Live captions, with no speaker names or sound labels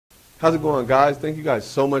How's it going, guys? Thank you guys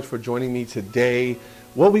so much for joining me today.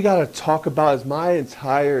 What we got to talk about is my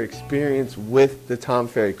entire experience with the Tom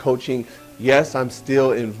Ferry coaching. Yes, I'm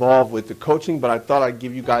still involved with the coaching, but I thought I'd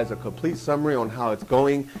give you guys a complete summary on how it's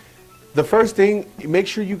going. The first thing, make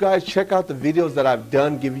sure you guys check out the videos that I've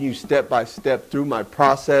done giving you step by step through my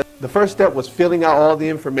process. The first step was filling out all the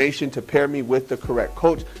information to pair me with the correct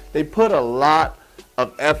coach. They put a lot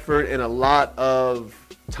of effort and a lot of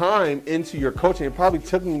time into your coaching. It probably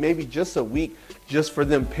took me maybe just a week just for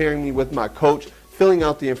them pairing me with my coach, filling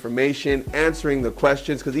out the information, answering the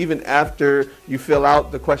questions, because even after you fill out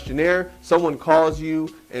the questionnaire, someone calls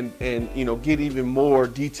you and get even more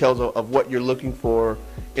details of what you're looking for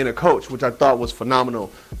in a coach, which I thought was phenomenal.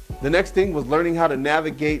 The next thing was learning how to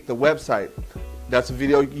navigate the website. That's a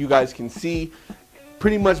video you guys can see.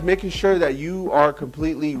 Pretty much making sure that you are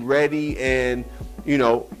completely ready and you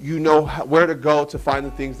know where to go to find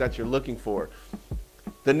the things that you're looking for.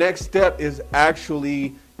 The next step is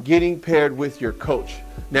actually getting paired with your coach.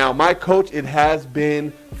 Now, my coach, it has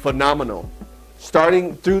been phenomenal.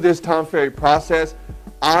 Starting through this Tom Ferry process,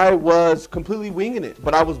 I was completely winging it,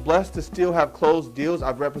 but I was blessed to still have closed deals.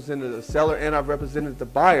 I've represented the seller and I've represented the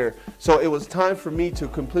buyer. So it was time for me to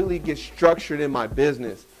completely get structured in my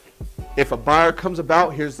business. If a buyer comes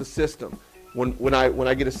about, here's the system. When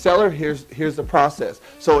I get a seller, here's the process.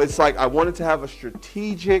 So it's like I wanted to have a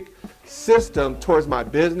strategic system towards my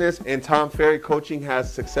business, and Tom Ferry coaching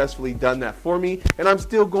has successfully done that for me, and I'm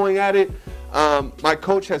still going at it. My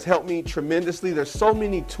coach has helped me tremendously. There's so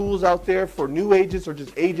many tools out there for new agents or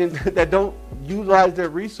just agents that don't utilize their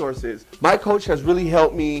resources. My coach has really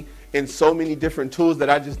helped me in so many different tools that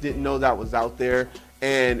I just didn't know that was out there,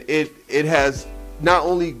 and it has not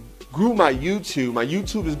only grew my YouTube. My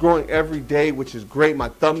YouTube is growing every day, which is great. My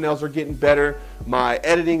thumbnails are getting better. My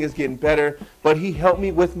editing is getting better. But he helped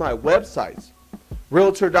me with my websites.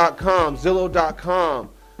 Realtor.com, Zillow.com,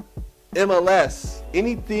 MLS,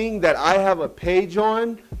 anything that I have a page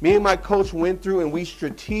on, me and my coach went through and we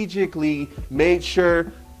strategically made sure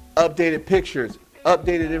updated pictures,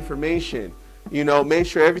 updated information, made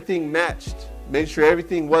sure everything matched, made sure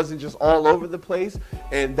everything wasn't just all over the place,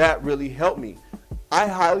 and that really helped me. I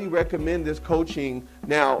highly recommend this coaching.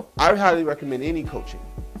 Now, I highly recommend any coaching.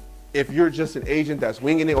 If you're just an agent that's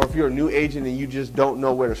winging it, or if you're a new agent and you just don't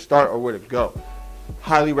know where to start or where to go,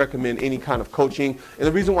 highly recommend any kind of coaching. And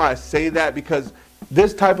the reason why I say that, because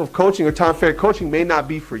this type of coaching or Tom Ferry coaching may not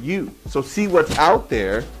be for you. So see what's out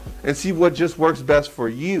there and see what just works best for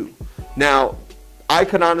you. Now, I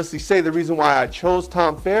can honestly say the reason why I chose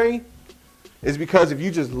Tom Ferry is because if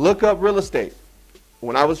you just look up real estate,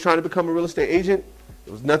 when I was trying to become a real estate agent,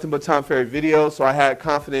 it was nothing but Tom Ferry videos, so I had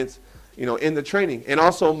confidence, in the training. And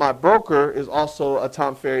also, my broker is also a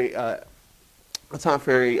Tom Ferry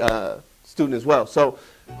student as well. So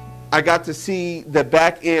I got to see the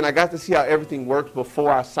back end. I got to see how everything works before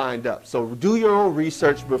I signed up. So do your own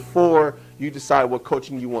research before you decide what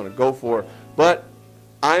coaching you want to go for. But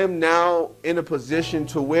I am now in a position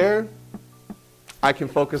to where I can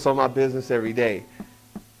focus on my business every day.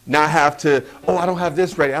 Not have to, I don't have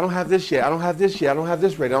this ready, I don't have this yet, I don't have this yet, I don't have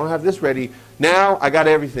this ready, I don't have this ready. Now I got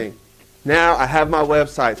everything. Now I have my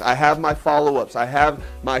websites, I have my follow-ups, I have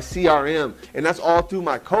my CRM, and that's all through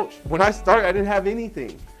my coach. When I started, I didn't have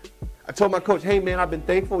anything. I told my coach, hey man, I've been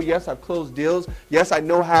thankful. Yes, I've closed deals. Yes, I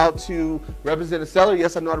know how to represent a seller.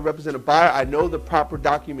 Yes, I know how to represent a buyer. I know the proper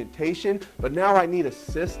documentation, but now I need a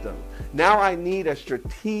system. Now I need a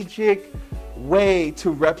strategic way to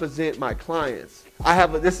represent my clients.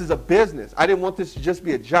 This is a business. I didn't want this to just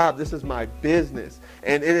be a job. This is my business.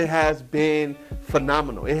 And it has been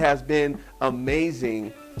phenomenal. It has been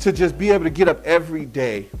amazing to just be able to get up every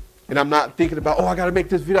day. And I'm not thinking about, I got to make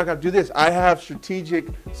this video, I got to do this. I have strategic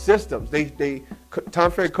systems.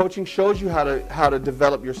 Tom Ferry coaching shows you how to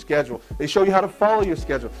develop your schedule. They show you how to follow your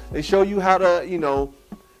schedule. They show you how to,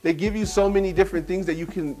 they give you so many different things that you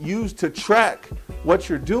can use to track what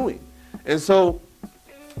you're doing. And so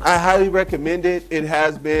I highly recommend it. It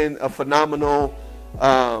has been a phenomenal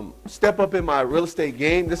step up in my real estate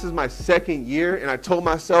game. This is my second year, and I told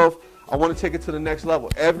myself I want to take it to the next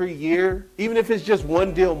level. Every year, even if it's just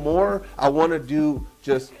one deal more, I want to do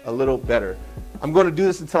just a little better. I'm going to do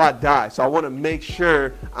this until I die, so I want to make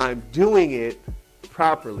sure I'm doing it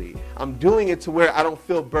properly. I'm doing it to where I don't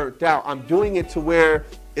feel burnt out. I'm doing it to where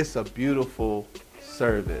it's a beautiful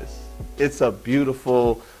service. It's just a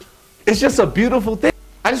beautiful thing.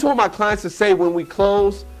 I just want my clients to say when we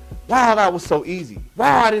close, wow, that was so easy.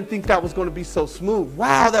 Wow, I didn't think that was going to be so smooth.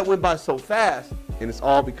 Wow, that went by so fast. And it's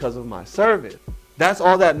all because of my service. That's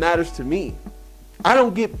all that matters to me. I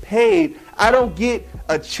don't get paid. I don't get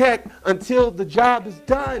a check until the job is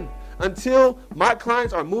done, until my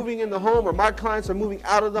clients are moving in the home or my clients are moving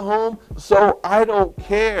out of the home. So I don't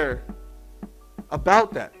care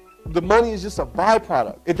about that. The money is just a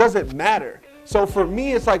byproduct. It doesn't matter. So for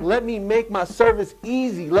me, it's like, let me make my service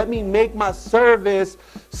easy. Let me make my service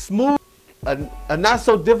smooth, a not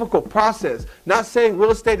so difficult process. Not saying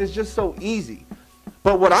real estate is just so easy.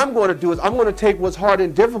 But what I'm going to do is I'm going to take what's hard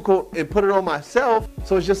and difficult and put it on myself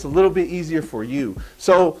so it's just a little bit easier for you.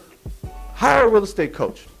 So hire a real estate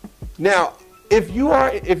coach. Now, if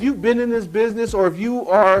you've been in this business, or if you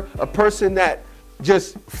are a person that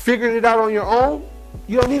just figured it out on your own,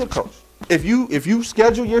 you don't need a coach. If you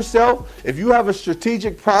schedule yourself, if you have a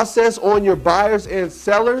strategic process on your buyers and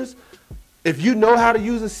sellers, if you know how to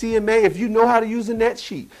use a CMA, if you know how to use a net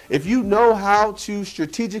sheet, if you know how to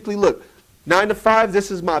strategically look, 9 to 5, this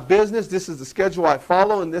is my business, this is the schedule I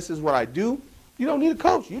follow, and this is what I do, you don't need a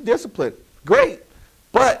coach. You discipline. Great.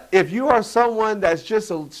 But if you are someone that's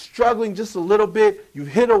just struggling just a little bit, you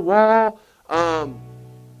hit a wall,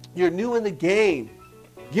 you're new in the game,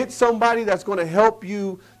 get somebody that's going to help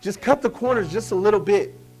you just cut the corners just a little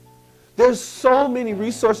bit. There's so many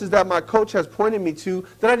resources that my coach has pointed me to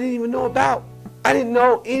that I didn't even know about. I didn't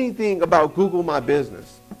know anything about Google My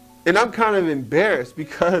Business. And I'm kind of embarrassed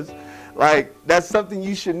because, like, that's something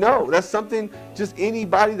you should know. That's something just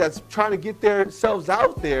anybody that's trying to get themselves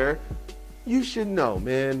out there, you should know,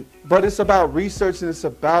 man. But it's about research, and it's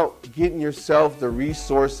about getting yourself the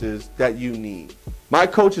resources that you need. My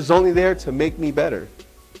coach is only there to make me better.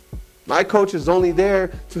 My coach is only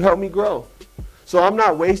there to help me grow. So I'm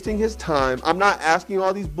not wasting his time. I'm not asking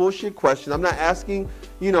all these bullshit questions. I'm not asking,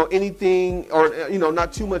 anything, or,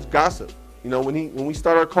 not too much gossip. When we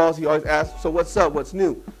start our calls, he always asks, so what's up? What's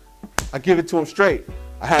new? I give it to him straight.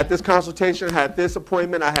 I had this consultation, I had this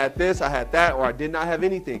appointment, I had this, I had that, or I did not have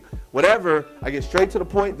anything. Whatever, I get straight to the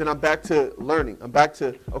point, then I'm back to learning. I'm back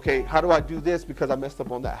to, okay, how do I do this because I messed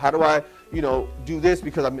up on that? How do I, do this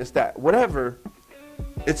because I missed that? Whatever,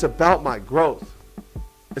 it's about my growth.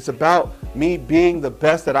 It's about me being the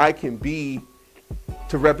best that I can be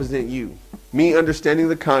to represent you. Me understanding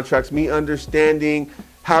the contracts, me understanding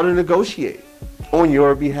how to negotiate on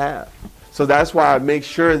your behalf. So that's why I make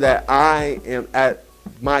sure that I am at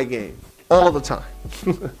my game all the time.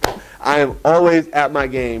 I am always at my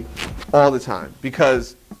game all the time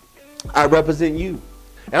because I represent you.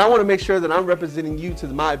 And I want to make sure that I'm representing you to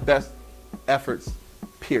my best efforts,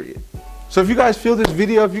 period. So if you guys feel this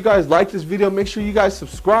video, if you guys like this video, make sure you guys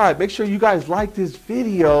subscribe. Make sure you guys like this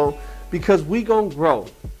video because we gonna grow.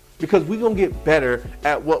 Because we gonna get better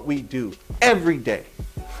at what we do every day.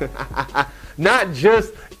 Not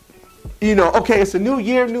just, okay, it's a new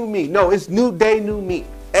year, new me. No, it's new day, new me.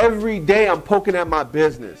 Every day I'm poking at my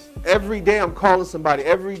business. Every day I'm calling somebody.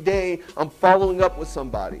 Every day I'm following up with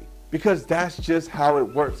somebody. Because that's just how it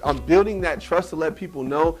works. I'm building that trust to let people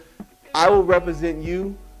know I will represent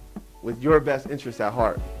you with your best interests at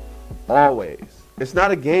heart. Always. It's not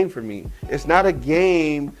a game for me. It's not a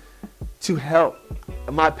game to help.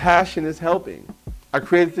 My passion is helping. I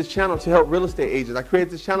created this channel to help real estate agents. I created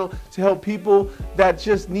this channel to help people that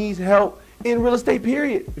just need help in real estate,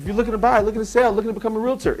 period. If you're looking to buy, looking to sell, looking to become a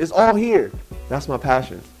realtor, it's all here. That's my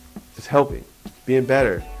passion. It's helping, being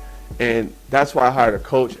better. And that's why I hired a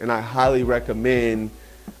coach, and I highly recommend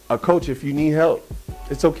a coach if you need help.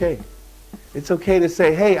 It's okay. It's okay to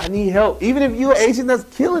say, hey, I need help. Even if you're an agent that's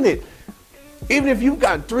killing it. Even if you've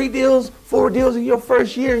got 3 deals, 4 deals in your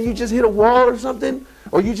first year and you just hit a wall or something,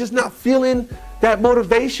 or you're just not feeling that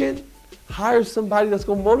motivation, hire somebody that's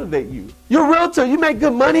going to motivate you. You're a realtor. You make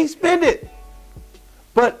good money. Spend it.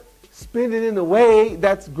 But spend it in a way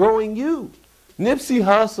that's growing you. Nipsey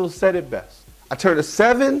Hussle said it best. I turned a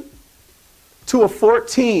 7 to a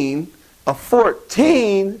 14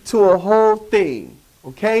 to a whole thing.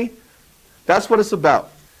 Okay? That's what it's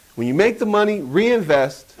about. When you make the money,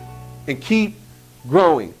 reinvest and keep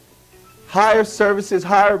growing. Hire services,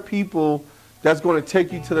 hire people that's going to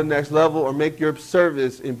take you to the next level or make your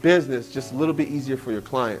service in business just a little bit easier for your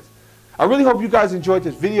clients. I really hope you guys enjoyed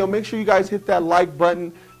this video. Make sure you guys hit that like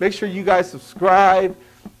button. Make sure you guys subscribe.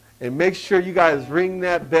 And make sure you guys ring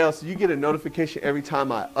that bell so you get a notification every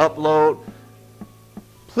time I upload.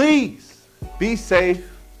 Please be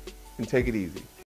safe and take it easy.